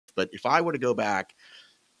But if I were to go back,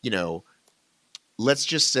 let's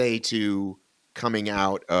just say to coming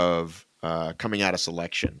out of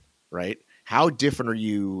selection, right? How different are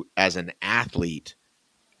you as an athlete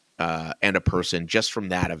and a person just from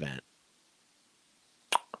that event?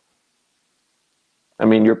 I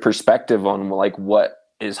mean, your perspective on like what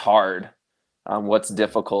is hard, what's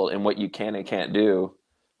difficult, and what you can and can't do,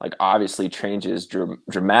 like obviously changes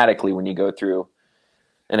dramatically when you go through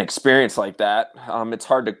an experience like that. It's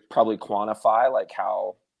hard to probably quantify like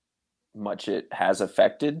how much it has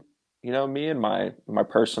affected, me and my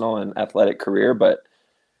personal and athletic career, but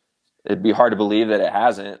it'd be hard to believe that it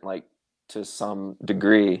hasn't, like to some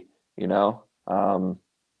degree, you know.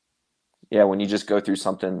 Yeah, when you just go through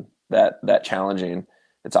something that challenging,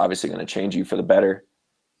 it's obviously going to change you for the better.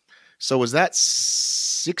 So was that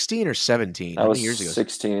 16 or 17? I How many was years ago?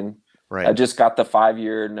 16. I Right. just got the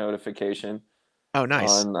 5-year notification Oh, nice.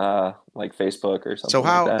 on like Facebook or So something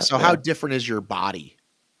like how that. so how Yeah. different is your body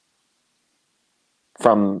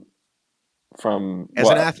From as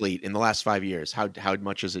an what? athlete in the last 5 years? How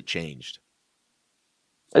much has it changed?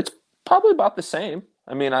 It's probably about the same.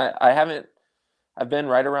 I mean, I haven't I've been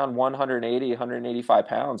right around 180, 185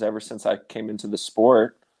 pounds ever since I came into the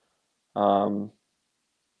sport. Um,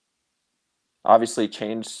 Obviously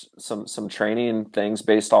changed some training things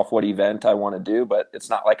based off what event I want to do, but it's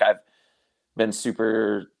not like I've been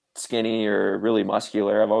super skinny or really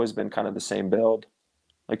muscular. I've always been kind of the same build.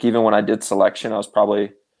 Like even when I did selection, I was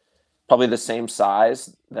probably the same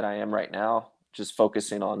size that I am right now, just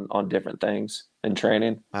focusing on different things in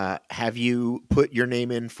training. Have you put your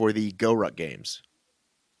name in for the Go Ruck Games?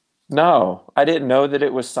 No, I didn't know that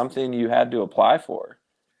it was something you had to apply for.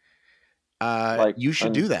 Like, You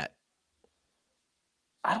should do that.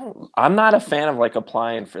 I'm not a fan of like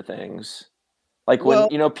applying for things. Like when,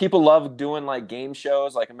 Well, people love doing like game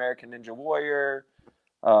shows like American Ninja Warrior,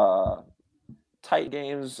 uh, tight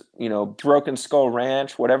games, Broken Skull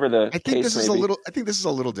Ranch, whatever the case may be. I think this is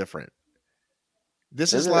a little different.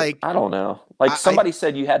 This Is is it? like I don't know. Like I somebody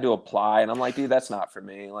said you had to apply, and I'm like, dude, that's not for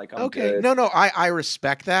me. Like I'm okay. good. No, I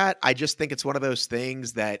respect that. I just think it's one of those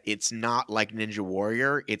things that it's not like Ninja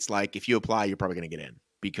Warrior. It's like if you apply, you're probably going to get in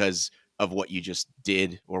because of what you just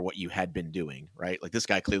did or what you had been doing, right? Like this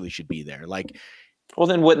guy clearly should be there. Like Well,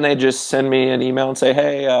 then wouldn't they just send me an email and say,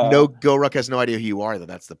 hey, no, GoRuck has no idea who you are. Though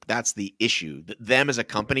that's the issue. Them as a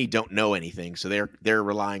company don't know anything, so they're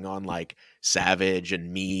relying on like Savage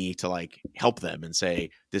and me to like help them and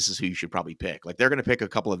say this is who you should probably pick. Like they're going to pick a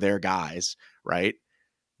couple of their guys, right?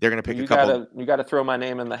 They're going to pick a you couple. gotta throw my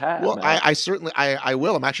name in the hat, Well, man. I certainly I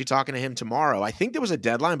will. I'm actually talking to him tomorrow. I think there was a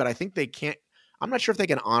deadline, but I think they can't. I'm not sure if they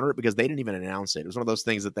can honor it because they didn't even announce it. It was one of those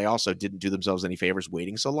things that they also didn't do themselves any favors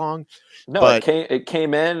waiting so long. No, But it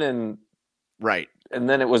came in and right,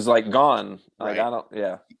 then it was like gone. Like right, I don't.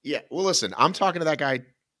 Yeah. yeah. Well, listen, I'm talking to that guy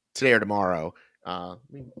today or tomorrow. Let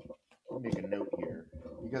me make a note here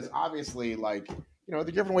because obviously, like they're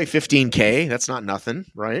giving away 15K. That's not nothing,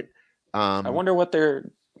 right? I wonder what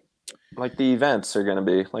their like the events are gonna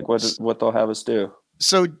be like. What they'll have us do.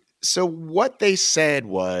 So what they said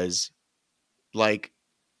was like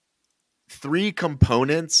 3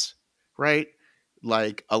 components, right?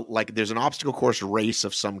 Like there's an obstacle course race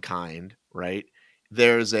of some kind, right?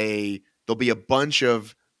 There'll be a bunch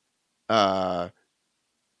of uh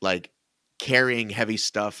like carrying heavy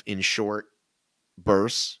stuff in short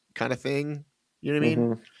bursts kind of thing. You know what I mean?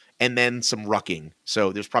 Hmm. And then some rucking.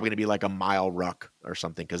 So there's probably going to be like a mile ruck or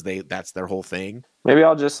something because that's their whole thing. Maybe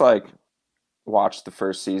I'll just like watch the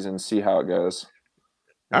first season, see how it goes,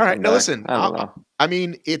 All and right. come Now back. listen, I don't know. I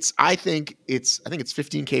mean, I think it's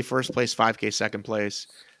 15K first place, 5K second place.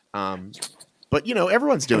 Um, but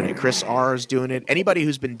everyone's doing it. Chris R is doing it. Anybody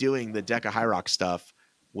who's been doing the Deka Hyrox stuff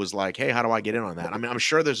was like, hey, how do I get in on that? I mean, I'm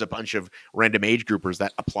sure there's a bunch of random age groupers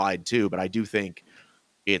that applied too, but I do think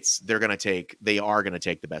they are gonna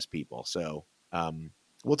take the best people. So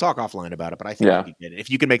we'll talk offline about it. But I think you Yeah, could get it if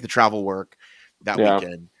you can make the travel work that yeah.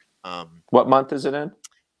 weekend. What month is it in?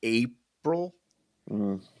 April.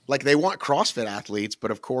 Mm. Like they want CrossFit athletes,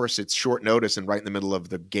 but of course it's short notice and right in the middle of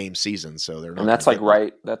the game season, so they're And not going to that's like get them.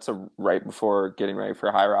 right. That's right before getting ready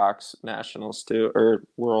for Hyrox Nationals too, or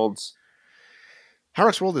Worlds,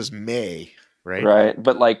 Hyrox World is May, right? right?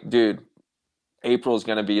 But like, dude, April is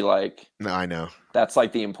gonna be like No, I know. that's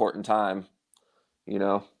like the important time, you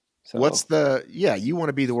know. What's So you want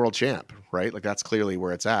to be the world champ, right? Like that's clearly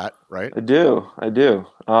where it's at, right? I do.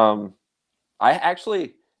 I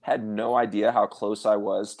actually had no idea how close I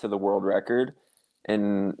was to the world record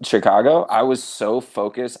in Chicago. I was so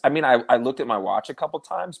focused. I mean, I looked at my watch a couple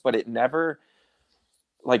times, but it never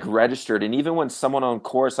like registered. And even when someone on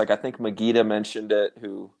course, like I think Magita mentioned it,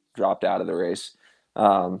 who dropped out of the race.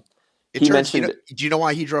 Um, It he turns, mentioned, do you know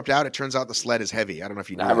why he dropped out? It turns out the sled is heavy. I don't know if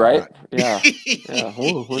you knew that or right? not. Yeah. Yeah.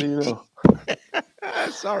 Ooh, what do you know?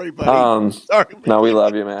 Sorry, buddy. Um, Sorry, no, we buddy.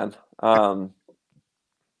 love you, man.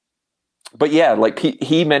 But yeah, like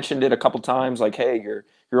he mentioned it a couple times, like, hey,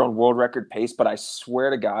 you're on world record pace, but I swear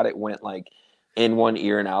to God, it went like in one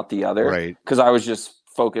ear and out the other Right. because I was just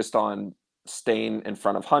focused on staying in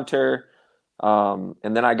front of Hunter. And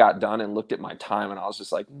then I got done and looked at my time, and I was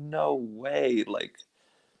just like, no way, like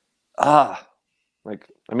ah, like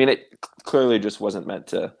I mean, it clearly just wasn't meant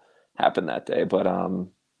to happen that day. But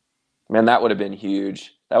man, that would have been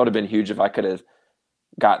huge. That would have been huge if I could have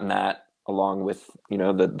gotten that along with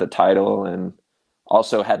the title, and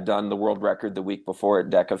also had done the world record the week before at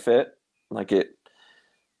Deka Fit. Like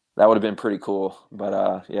that would have been pretty cool.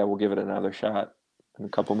 But yeah, we'll give it another shot in a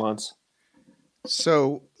couple months.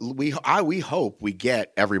 So we hope we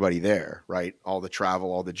get everybody there, right? All the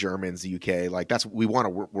travel, all the Germans, the UK, like we want a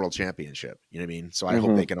world championship. You know what I mean? So I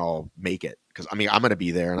hope they can all make it, because I mean I'm going to be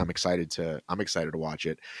there and I'm excited to watch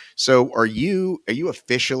it. So are you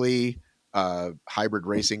officially a hybrid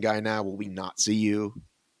racing guy now? Will we not see you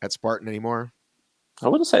at Spartan anymore? I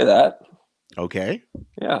wouldn't say that. Okay.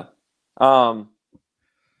 Yeah.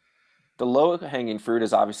 The low hanging fruit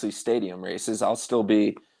is obviously stadium races. I'll still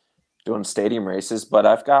be doing stadium races, but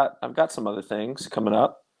I've got some other things coming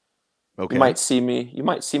up. You Okay. might see me. You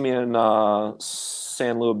might see me in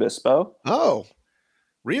San Luis Obispo. Oh,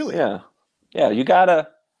 really? Yeah, yeah. You gotta.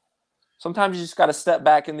 Sometimes you just gotta step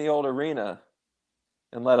back in the old arena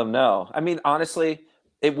and let them know. I mean, honestly,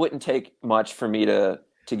 it wouldn't take much for me to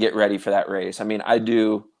get ready for that race. I mean, I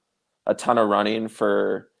do a ton of running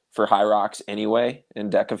for Hyrox anyway in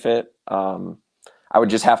DecaFit. I would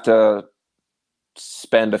just have to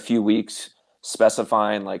spend a few weeks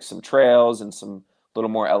specifying like some trails and some little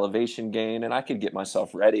more elevation gain, and I could get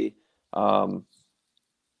myself ready. Um,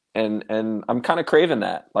 and I'm kind of craving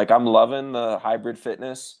that. Like I'm loving the hybrid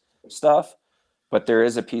fitness stuff, but there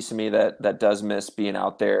is a piece of me that does miss being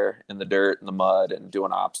out there in the dirt and the mud and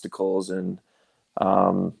doing obstacles. And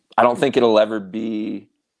I don't think it'll ever be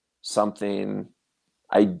something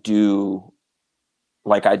I do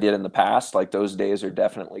like I did in the past. Like those days are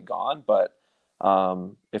definitely gone. But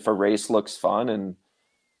if a race looks fun and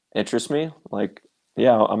interests me, like,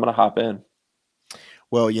 yeah, I'm gonna hop in.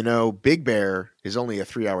 Well, Big Bear is only a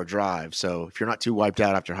 3-hour drive, so if you're not too wiped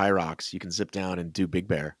out after High Rocks, you can zip down and do Big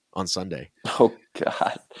Bear on Sunday. Oh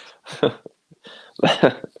God,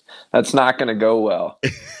 that's not gonna go well.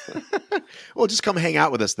 Well, just come hang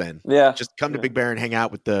out with us then. Yeah, Just come to yeah. Big Bear and hang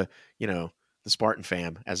out with the Spartan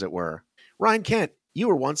fam, as it were. Ryan Kent, you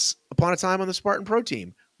were once upon a time on the Spartan Pro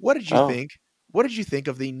team. What did you Oh, think? What did you think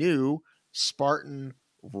of the new Spartan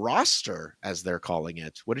roster, as they're calling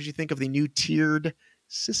it? What did you think of the new tiered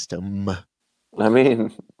system? I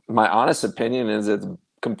mean, my honest opinion is it's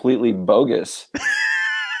completely bogus,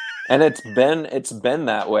 and it's been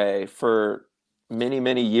that way for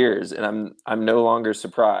many years, and I'm no longer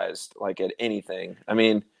surprised like at anything. I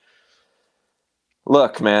mean,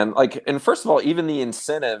 look, man, like, and first of all, even the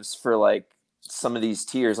incentives for like some of these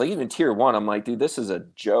tiers, like even tier one, I'm like, dude, this is a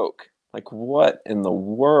joke. Like, what in the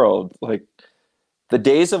world? Like, the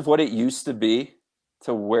days of what it used to be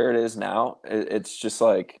to where it is now, it's just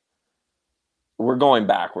like we're going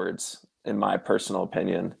backwards, in my personal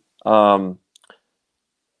opinion. Um,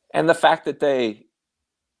 and the fact that they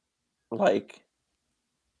like,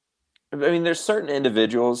 I mean, there's certain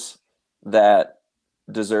individuals that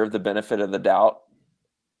deserve the benefit of the doubt,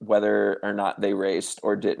 whether or not they raced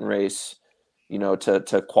or didn't race,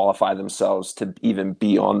 to qualify themselves to even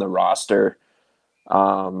be on the roster.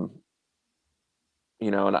 Um,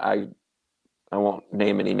 and I won't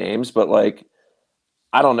name any names, but like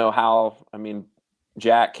I don't know how. I mean,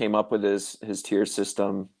 Jack came up with his tier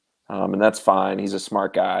system, and that's fine. He's a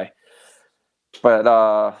smart guy, but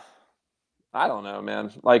I don't know,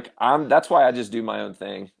 man. Like that's why I just do my own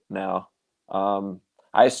thing now.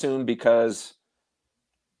 I assume because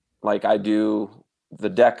like I do the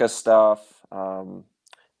Deca stuff.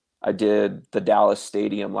 I did the Dallas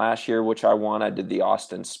Stadium last year, which I won. I did the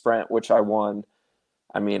Austin Sprint, which I won.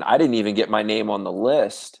 I mean, I didn't even get my name on the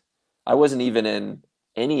list. I wasn't even in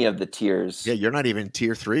any of the Yeah, tiers. you're not even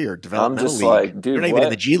tier 3 or I'm developmental just league. like, You're dude, not even in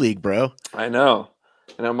the what? G League, bro. I know.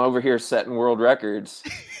 And I'm over here setting world records.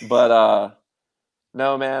 But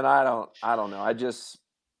no, man, I don't know.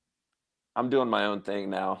 I'm doing my own thing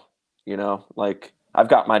now, Like I've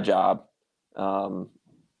got my job um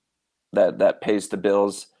that pays the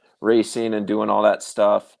bills, racing and doing all that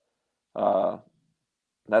stuff. Uh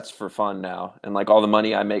that's for fun now. And like all the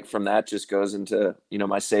money I make from that just goes into,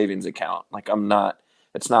 my savings account. Like I'm not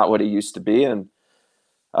it's not what it used to be. And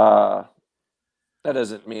that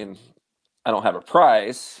doesn't mean I don't have a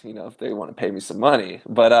price, if they want to pay me some money.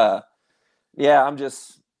 But yeah, I'm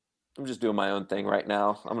just doing my own thing right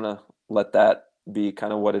now. I'm gonna let that be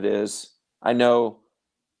kind of what it is. I know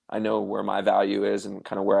where my value is and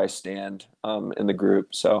kind of where I stand in the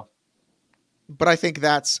group. So, but I think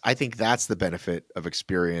that's the benefit of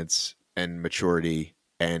experience and maturity.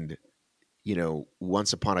 And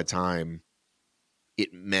once upon a time,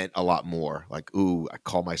 it meant a lot more. Like, ooh, I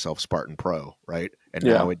call myself Spartan Pro, right? And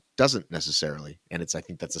yeah, now it doesn't necessarily. And I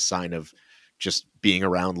think that's a sign of just being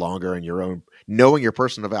around longer and your own knowing your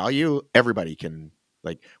personal value. Everybody can,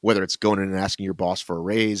 like, whether it's going in and asking your boss for a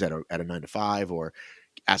raise at a 9 to 5 or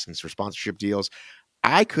asking for sponsorship deals.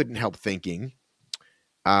 I couldn't help thinking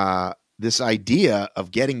this idea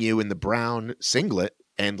of getting you in the brown singlet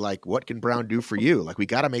and like, what can Brown do for you? Like, we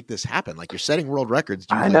got to make this happen. Like, you're setting world records.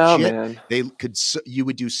 I know, man. You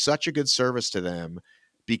would do such a good service to them,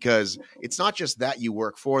 because it's not just that you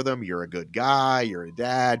work for them. You're a good guy. You're a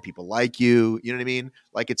dad. People like you. You know what I mean?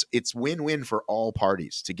 Like, it's win-win for all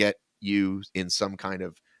parties to get you in some kind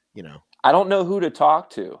of, I don't know who to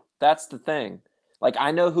talk to. That's the thing. Like,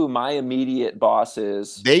 I know who my immediate boss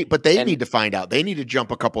is. They need to find out. They need to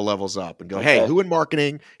jump a couple levels up and go, okay, hey, who in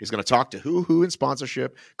marketing is going to talk to who in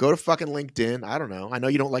sponsorship? Go to fucking LinkedIn. I don't know. I know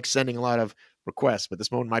you don't like sending a lot of requests, but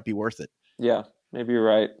this moment might be worth it. Yeah, maybe you're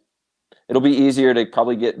right. It'll be easier to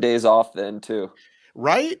probably get days off then too.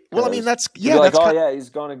 Right? Well, I mean, that's he's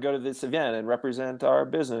going to go to this event and represent our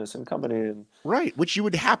business and company. Right, which you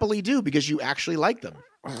would happily do because you actually like them.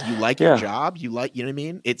 You like your job. You like, you know what I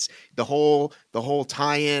mean? It's the whole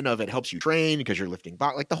tie-in of it helps you train because you're lifting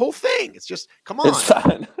box, like the whole thing. It's just, come on. It's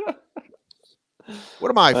fine. What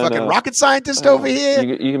am I, fucking rocket scientist over here?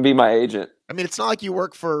 You can be my agent. I mean, it's not like you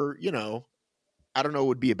work for, I don't know,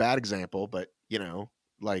 would be a bad example, but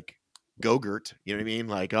like Go-Gurt, you know what I mean?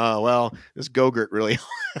 Like, oh, well, this Go-Gurt really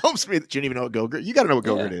helps me. That you didn't even know what Go-Gurt. You got to know what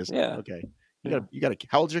Go-Gurt is. Yeah. Okay. You got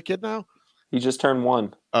how old's your kid now? He just turned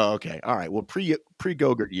 1. Oh, okay. All right. Well, pre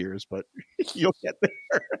Go-Gurt years, but you'll get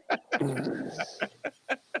there.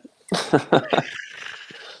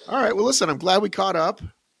 All right. Well, listen, I'm glad we caught up.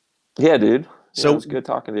 Yeah, dude. So it was good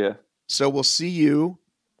talking to you. So we'll see you.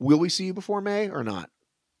 Will we see you before May or not?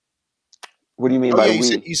 What do you mean by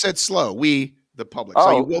we? You said slow. We, the public. Oh,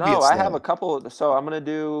 so you will no, be at I have a couple. So I'm going to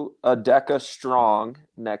do a Deka Strong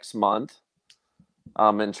next month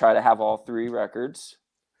and try to have all 3 records.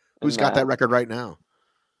 Who's got that record right now?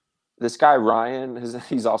 This guy, Ryan.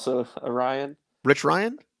 He's also a Ryan. Rich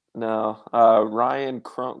Ryan? No. Ryan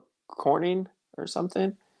Corning or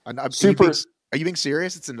something. Are you being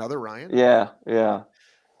serious? It's another Ryan? Yeah.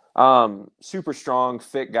 Super strong,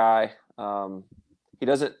 fit guy. He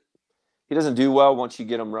doesn't do well once you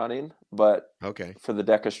get him running, but okay. For the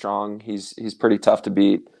Deka Strong, he's pretty tough to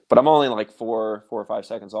beat. But I'm only like 4 or 5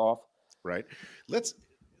 seconds off. Right. Let's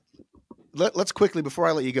quickly, before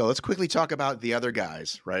I let you go, let's quickly talk about the other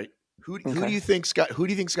guys, right? Who do you think's got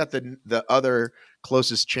the other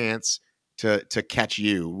closest chance to catch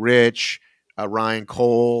you? Rich, Ryan,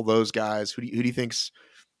 Cole, those guys. Who do you think's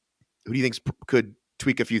could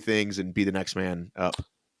tweak a few things and be the next man up?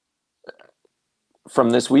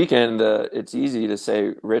 From this weekend, it's easy to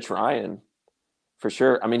say Rich Ryan for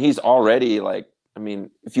sure. I mean, he's already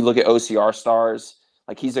if you look at OCR stars,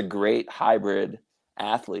 like he's a great hybrid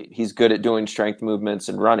athlete. He's good at doing strength movements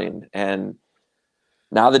and running. And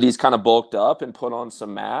now that he's kind of bulked up and put on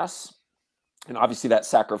some mass, and obviously that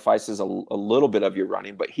sacrifices a little bit of your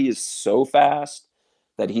running, but he is so fast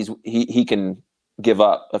that he can give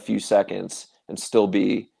up a few seconds and still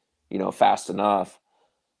be, fast enough.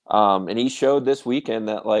 And he showed this weekend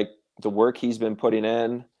that like the work he's been putting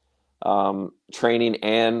in, training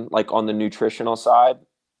and like on the nutritional side,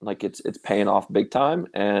 like it's paying off big time.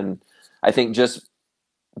 And I think just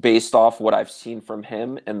based off what I've seen from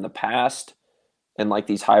him in the past and like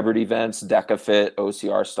these hybrid events, Deka Fit,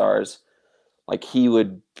 OCR stars, like he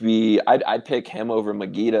would be, I'd pick him over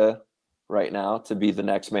Magida right now to be the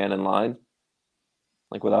next man in line,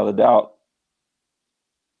 like without a doubt.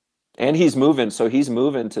 And he's moving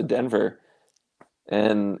to Denver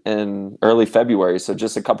in early February, so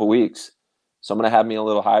just a couple weeks. So I'm gonna have me a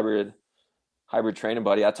little hybrid training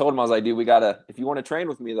buddy. I told him, I was like, dude, if you want to train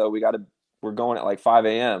with me though, we're going at like 5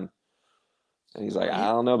 a.m. And he's like, I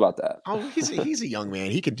don't know about that. Oh, he's a young man.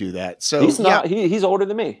 He can do that. So he's older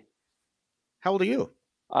than me. How old are you?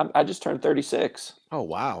 I just turned 36. Oh,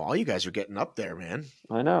 wow. All you guys are getting up there, man.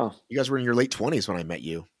 I know. You guys were in your late 20s when I met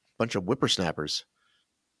you. Bunch of whippersnappers.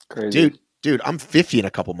 Crazy. Dude, I'm 50 in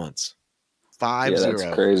a couple months. 50. Yeah,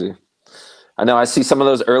 that's crazy. I know. I see some of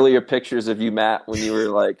those earlier pictures of you, Matt, when you were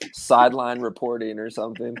like sideline reporting or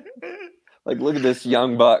something. Like, look at this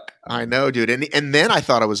young buck. I know, dude. And then I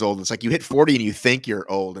thought I was old. It's like you hit 40 and you think you're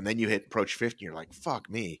old, and then you hit approach 50 and you're like, fuck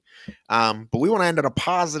me. But we want to end on a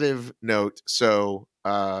positive note. So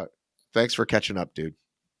thanks for catching up, dude.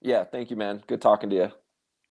 Yeah, thank you, man. Good talking to you.